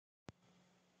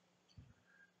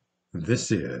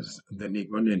This is the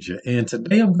Negro Ninja, and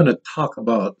today I'm going to talk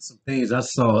about some things I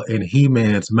saw in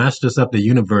He-Man's Masters of the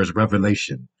Universe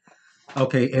Revelation.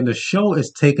 Okay, and the show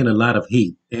is taking a lot of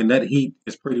heat, and that heat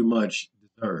is pretty much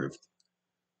deserved.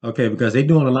 Okay, because they're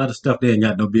doing a lot of stuff they ain't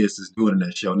got no business doing in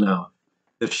that show. Now,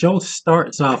 the show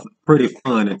starts off pretty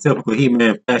fun in typical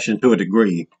He-Man fashion to a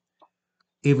degree,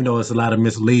 even though it's a lot of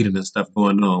misleading and stuff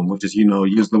going on, which is,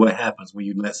 usually what happens when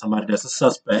you let somebody that's a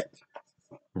suspect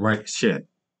write shit.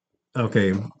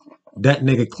 Okay, that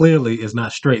nigga clearly is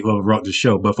not straight whoever wrote the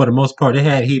show, but for the most part, they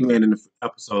had He-Man in the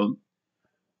episode,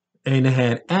 and they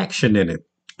had action in it,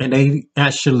 and they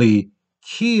actually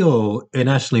killed and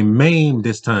actually maimed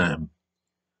this time.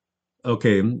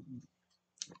 Okay,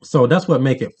 so that's what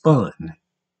make it fun.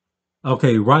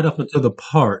 Okay, right up until the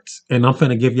parts, and I'm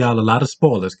finna give y'all a lot of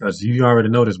spoilers because you already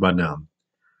know this by now.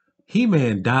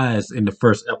 He-Man dies in the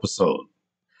first episode.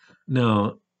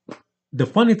 Now, the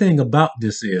funny thing about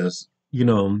this is,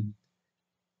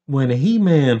 when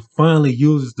He-Man finally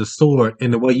uses the sword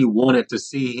in the way you wanted to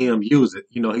see him use it,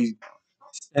 he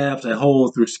stabs a hole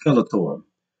through Skeletor.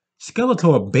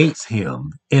 Skeletor baits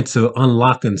him into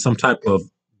unlocking some type of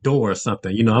door or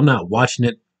something. I'm not watching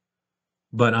it,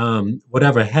 but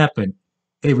whatever happened,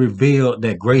 it revealed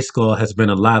that Grayskull has been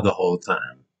alive the whole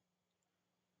time.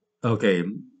 Okay,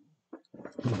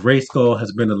 Grayskull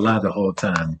has been alive the whole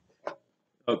time.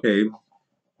 Okay,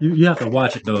 you have to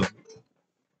watch it though.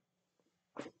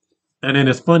 And then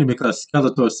it's funny because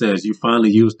Skeletor says you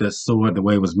finally used that sword the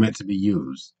way it was meant to be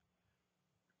used.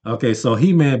 Okay, so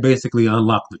He-Man basically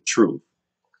unlocked the truth.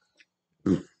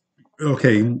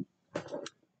 Okay, and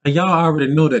y'all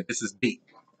already know that this is deep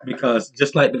because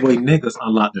just like the way niggas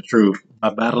unlock the truth by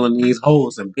battling these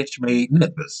hoes and bitch-made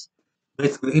niggas,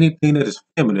 basically anything that is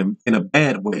feminine in a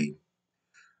bad way,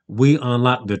 we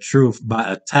unlock the truth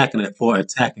by attacking it for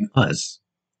attacking us.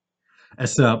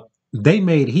 Except they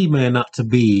made He-Man not to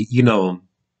be,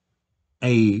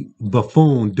 a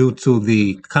buffoon due to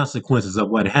the consequences of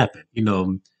what happened.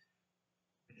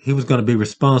 He was going to be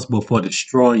responsible for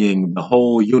destroying the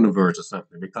whole universe or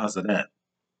something because of that.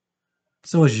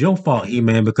 So it's your fault,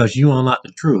 He-Man, because you unlocked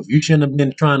the truth. You shouldn't have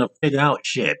been trying to figure out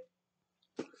shit.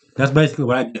 That's basically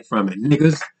what I get from it.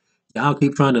 Niggas, y'all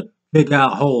keep trying to figure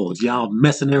out holes. Y'all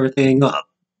messing everything up.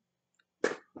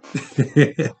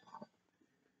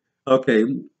 Okay,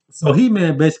 so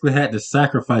He-Man basically had to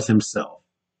sacrifice himself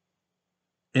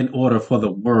in order for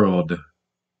the world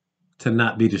to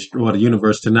not be destroyed, the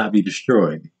universe to not be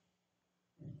destroyed.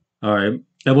 All right.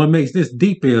 And what makes this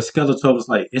deep is Skeletor was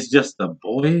like, it's just a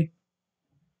boy.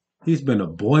 He's been a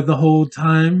boy the whole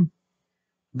time.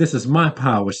 This is my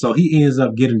power. So he ends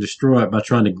up getting destroyed by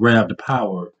trying to grab the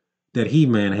power that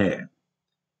He-Man had.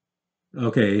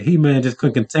 Okay, He-Man just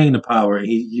couldn't contain the power. And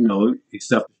he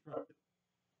self-destructed.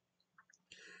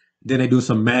 Then they do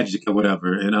some magic or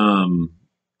whatever. And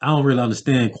I don't really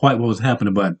understand quite what was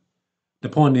happening, but the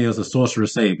point is a sorcerer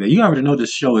saved it. You already know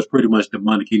this show is pretty much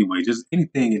demonic anyway. Just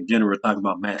anything in general talking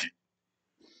about magic.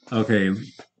 Okay,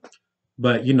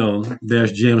 but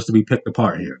there's gems to be picked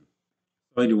apart here.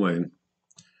 So anyway,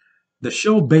 the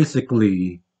show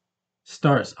basically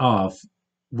starts off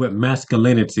with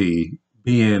masculinity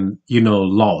being,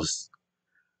 lost.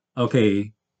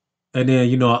 Okay. And then,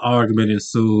 an argument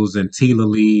ensues and Tila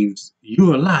leaves.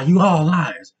 You a lie. You all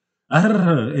liars.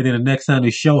 And then the next time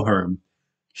they show her,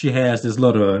 she has this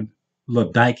little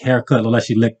dyke haircut, look like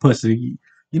she licked pussy.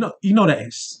 You know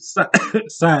that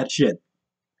side shit,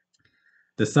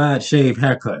 the side shave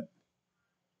haircut.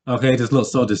 Okay, it just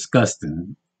looks so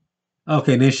disgusting.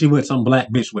 Okay, then she went some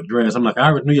black bitch with dreads. I'm like, I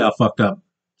already knew y'all fucked up.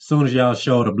 As soon as y'all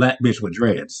showed a black bitch with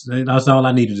dreads, that's all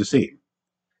I needed to see.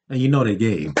 And you know they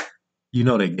gay. You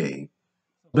know they gay.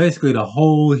 Basically, the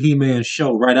whole He-Man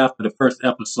show right after the first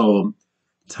episode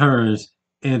turns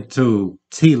into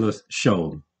Tila's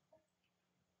show.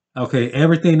 Okay,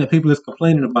 everything that people is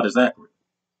complaining about is accurate.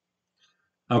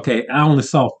 Okay, I only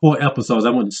saw 4 episodes. I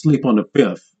went to sleep on the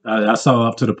fifth. I saw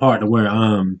up to the part where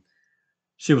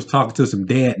she was talking to some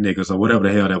dead niggas or whatever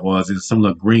the hell that was. It's some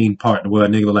little green part where a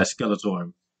nigga look like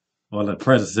Skeletor or the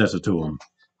predecessor to him.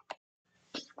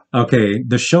 Okay,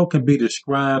 the show can be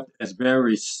described as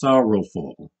very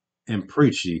sorrowful and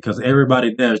preachy because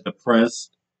everybody there is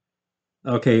depressed.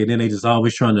 Okay, and then they just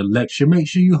always trying to lecture. Make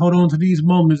sure you hold on to these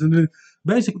moments, and then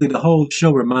basically the whole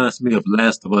show reminds me of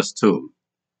Last of Us Two.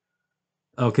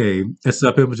 Okay,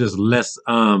 except it was just less.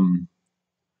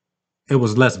 It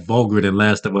was less vulgar than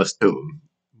Last of Us Two,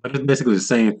 but it's basically the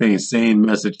same thing, same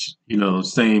message.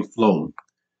 Same flow.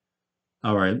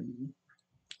 All right.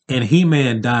 And He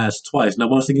Man dies twice. Now,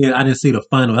 once again, I didn't see the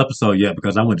final episode yet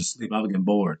because I went to sleep. I was getting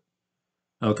bored.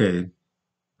 Okay.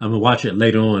 I'm gonna watch it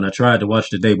later on. I tried to watch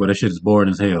today, but that shit is boring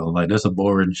as hell. Like that's a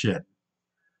boring shit.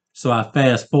 So I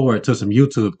fast forward to some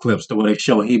YouTube clips to where they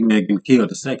show He-Man getting killed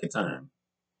the second time.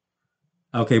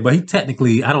 Okay, but he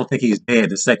technically, I don't think he's dead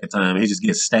the second time. He just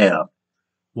gets stabbed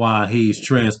while he's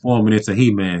transforming into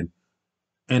He-Man,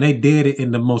 and they did it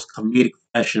in the most comedic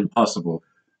fashion possible.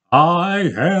 I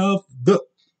have the,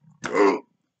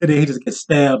 and then he just gets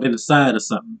stabbed in the side or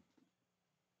something.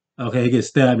 Okay, he gets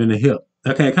stabbed in the hip.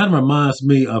 Okay, it kind of reminds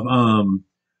me of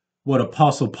what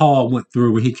Apostle Paul went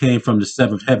through when he came from the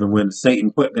seventh heaven when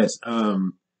Satan put that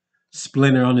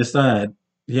splinter on his side.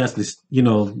 He has to,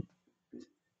 you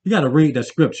got to read that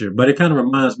scripture, but it kind of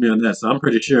reminds me of that. So I'm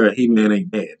pretty sure He Man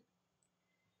ain't dead.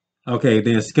 Okay,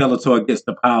 then Skeletor gets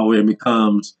the power and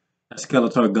becomes a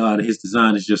Skeletor god. And his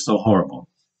design is just so horrible.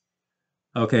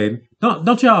 Okay,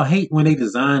 don't y'all hate when they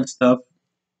design stuff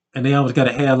and they always got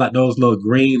to have like those little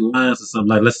green lines or something?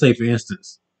 Like let's say for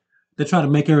instance, they try to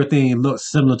make everything look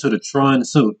similar to the Tron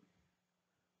suit.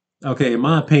 Okay, in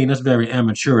my opinion, that's very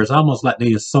amateur. It's almost like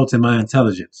they insulting my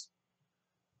intelligence.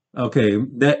 Okay,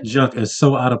 that junk is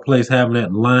so out of place having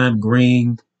that lime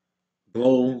green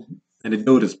glow and the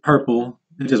dude is purple.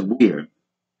 It's just weird.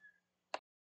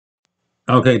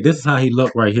 Okay, this is how he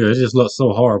looked right here. It just looks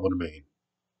so horrible to me.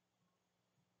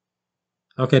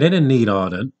 Okay, they didn't need all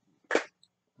that.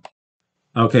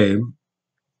 Okay,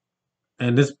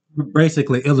 and this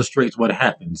basically illustrates what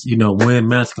happens. When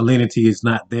masculinity is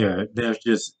not there,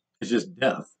 it's just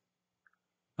death.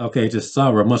 Okay, just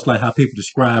sorrow, much like how people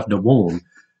describe the womb.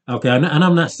 Okay, and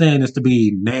I'm not saying this to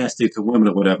be nasty to women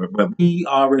or whatever, but we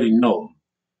already know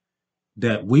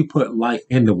that we put life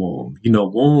in the womb.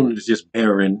 Womb is just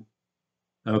barren.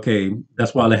 Okay,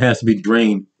 that's why it has to be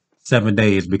drained 7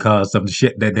 days because of the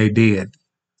shit that they did.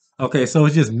 Okay, so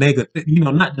it's just negative.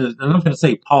 Not just, and I'm going to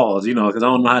say pause, because I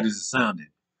don't know how this is sounding.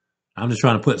 I'm just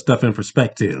trying to put stuff in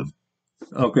perspective.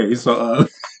 Okay, so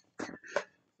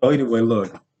anyway,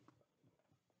 look,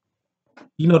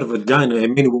 the vagina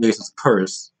in many ways is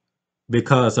cursed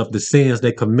because of the sins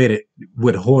they committed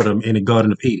with whoredom in the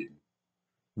Garden of Eden.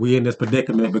 We in this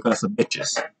predicament because of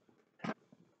bitches.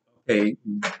 Okay,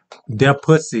 their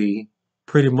pussy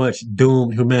pretty much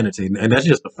doomed humanity, and that's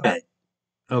just a fact.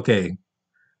 Okay,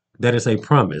 that is a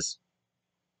promise.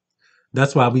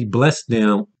 That's why we bless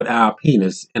them with our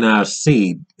penis and our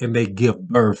seed, and they give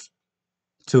birth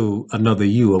to another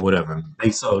you or whatever.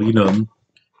 And so,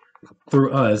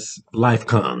 through us, life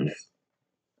comes.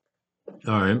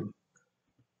 All right.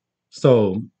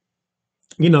 So,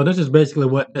 this is basically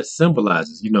what that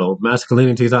symbolizes.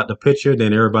 Masculinity is out the picture,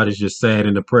 then everybody's just sad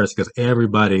and depressed because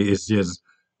everybody is just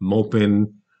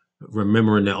moping,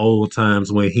 remembering the old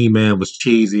times when He Man was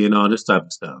cheesy and all this type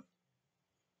of stuff.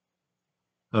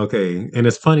 Okay. And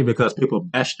it's funny because people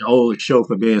bash the old show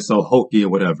for being so hokey or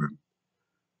whatever.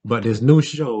 But this new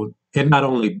show, it not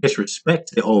only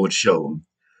disrespects the old show,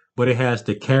 but it has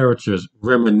the characters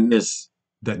reminisce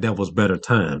that was better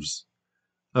times.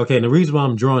 Okay, and the reason why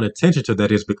I'm drawing attention to that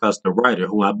is because the writer,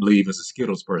 who I believe is a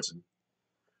Skittles person,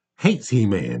 hates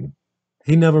He-Man.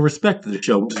 He never respected the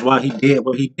show, which is why he did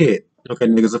what he did. Okay,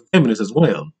 niggas a feminist as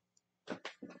well.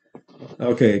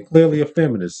 Okay, clearly a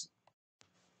feminist.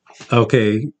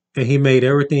 Okay, and he made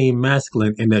everything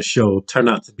masculine in that show turn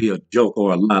out to be a joke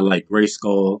or a lie, like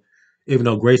Grayskull, even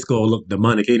though Grayskull looked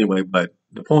demonic anyway. But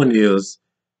the point is,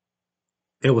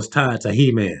 it was tied to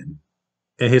He-Man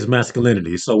and his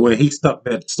masculinity. So when he stuck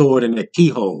that sword in that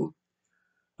keyhole,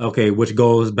 okay, which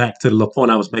goes back to the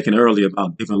point I was making earlier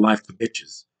about giving life to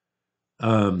bitches.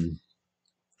 Um,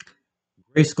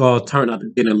 Grayskull turned out to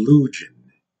be an illusion,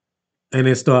 and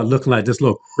it started looking like this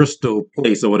little crystal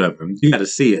place or whatever. You got to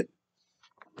see it.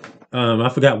 I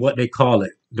forgot what they call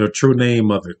it, the true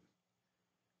name of it.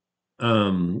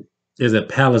 Um, is it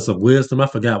Palace of Wisdom? I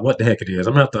forgot what the heck it is.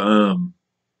 I'm gonna have to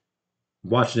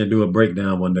watch it and do a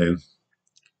breakdown one day.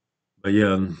 But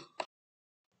yeah,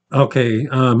 okay.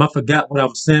 I forgot what I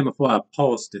was saying before I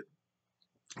paused it.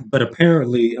 But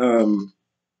apparently,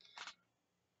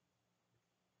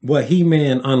 what He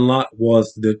Man unlocked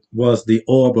was the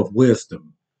orb of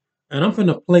wisdom. And I'm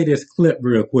gonna play this clip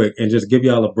real quick and just give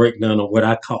y'all a breakdown on what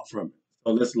I caught from it.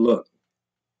 So let's look.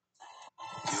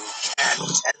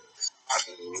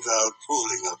 Without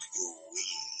pulling up your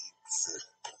weeds.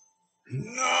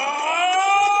 No!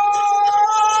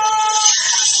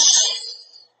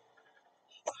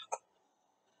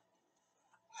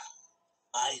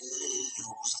 I use that sword the way it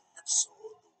was meant to be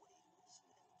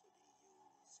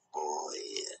used, boy.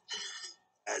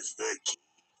 As the key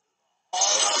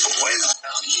of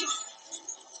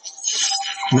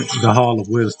wisdom. The Hall of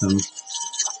Wisdom.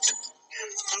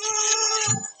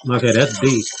 Okay, that's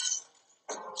deep.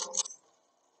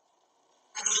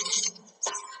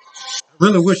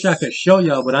 really wish I could show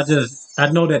y'all, but I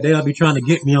know that they'll be trying to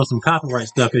get me on some copyright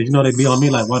stuff because you know they be on me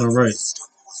like what a right.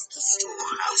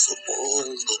 Storehouse of all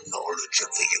the knowledge of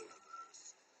the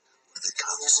universe. The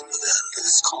Council of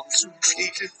Elders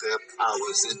concentrated their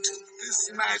powers into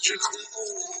this magical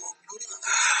orb.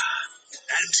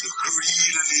 And to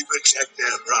greedily protect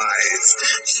their prize, the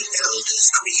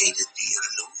Elders created the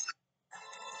illusion.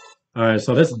 All right,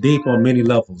 so that's deep on many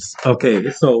levels.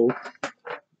 Okay, so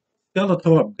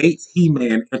Skeletor baits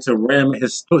He-Man into ramming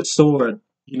his sword,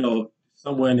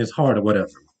 somewhere in his heart or whatever.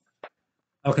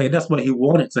 Okay, that's what he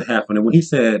wanted to happen. And when he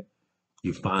said,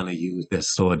 "You finally used that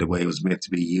sword the way it was meant to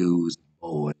be used,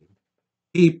 boy,"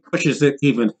 he pushes it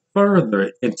even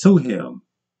further into him.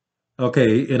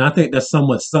 Okay, and I think that's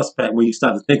somewhat suspect when you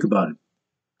start to think about it.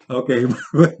 Okay,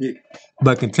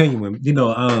 but continuing, but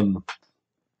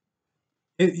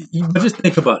just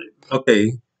think about it.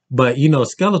 Okay, but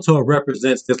Skeletor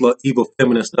represents this little evil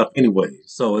feminine stuff anyway.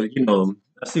 So I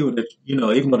see what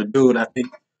even though the dude, I think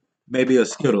maybe a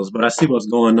Skittles, but I see what's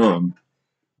going on.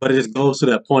 But it just goes to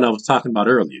that point I was talking about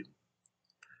earlier.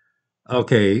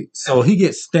 Okay, so he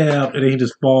gets stabbed and then he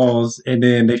just falls, and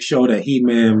then they show that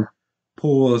He-Man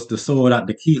pulls the sword out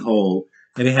the keyhole,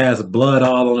 and it has blood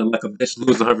all on it, like a bitch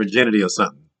losing her virginity or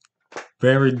something.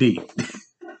 Very deep.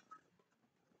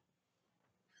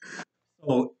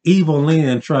 So Evil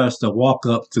Lynn tries to walk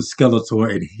up to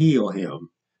Skeletor and heal him.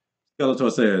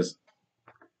 Skeletor says,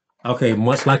 "Okay,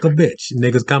 much like a bitch,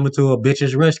 niggas coming to a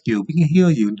bitch's rescue. We can heal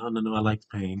you." No, no, no. I like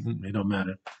pain. It don't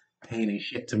matter. Pain ain't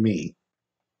shit to me.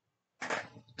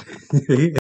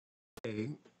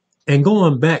 And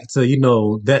going back to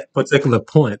that particular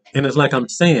point, and it's like I'm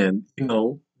saying,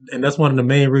 and that's one of the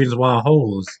main reasons why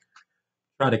hoes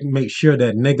try to make sure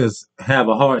that niggas have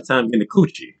a hard time getting a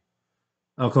coochie.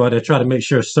 Okay, they try to make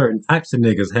sure certain types of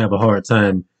niggas have a hard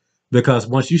time because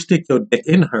once you stick your dick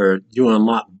in her, you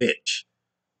unlock bitch.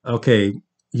 Okay,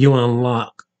 you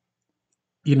unlock,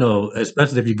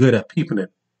 especially if you're good at peeping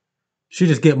it. She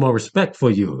just get more respect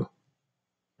for you.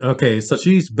 Okay, so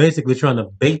she's basically trying to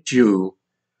bait you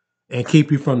and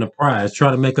keep you from the prize,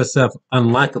 try to make herself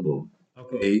unlikable.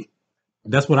 Okay,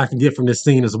 that's what I can get from this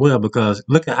scene as well because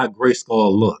look at how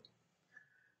Grayskull looked.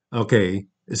 Okay,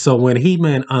 so when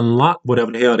He-Man unlocked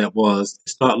whatever the hell that was, it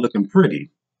started looking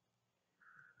pretty.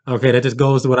 Okay, that just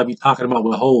goes to what I be talking about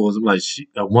with holes. I'm like,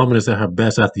 a woman is at her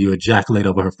best after you ejaculate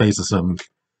over her face or something.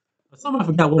 Somebody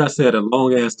forgot what I said a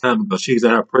long ass time ago. She's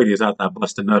at her prettiest after I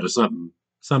bust a nut or something.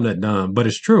 Something that dumb, but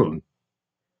it's true.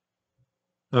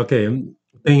 Okay,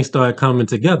 things start coming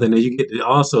together, and then you get to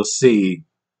also see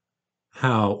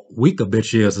how weak a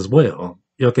bitch is as well.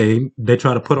 Okay, they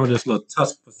try to put on this little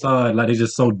tough facade like it's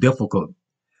just so difficult.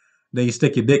 Then you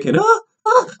stick your dick in.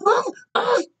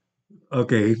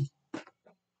 Okay,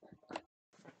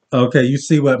 okay, you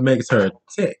see what makes her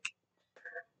tick.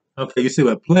 Okay, you see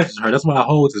what pleasures her. That's why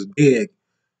hoes is big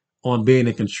on being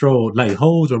in control. Like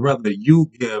hoes, or rather, you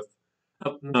give.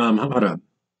 How about a?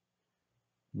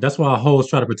 That's why hoes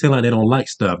try to pretend like they don't like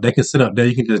stuff. They can sit up there.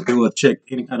 You can just do a chick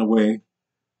any kind of way.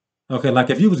 Okay, like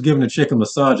if you was giving a chick a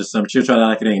massage or something, she'll try to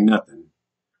like it ain't nothing.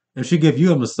 If she give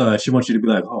you a massage, she wants you to be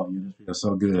like, "Oh, you feel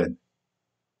so good."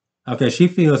 Okay, she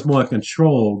feels more in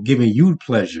control giving you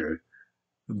pleasure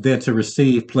than to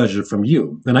receive pleasure from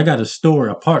you. And I got a story,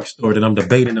 a park story that I'm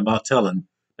debating about telling.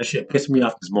 That shit pissed me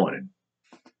off this morning.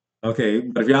 Okay,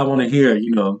 but if y'all want to hear,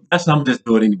 that's I'm just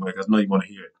do it anyway because I know you want to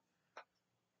hear it.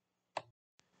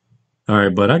 All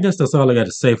right, but I guess that's all I got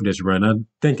to say for this run. I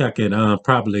think I can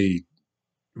probably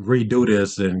redo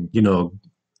this and do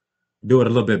it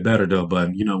a little bit better though.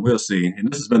 But we'll see.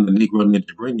 And this has been the Negro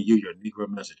Ninja bringing you your Negro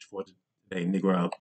message for today, Negro.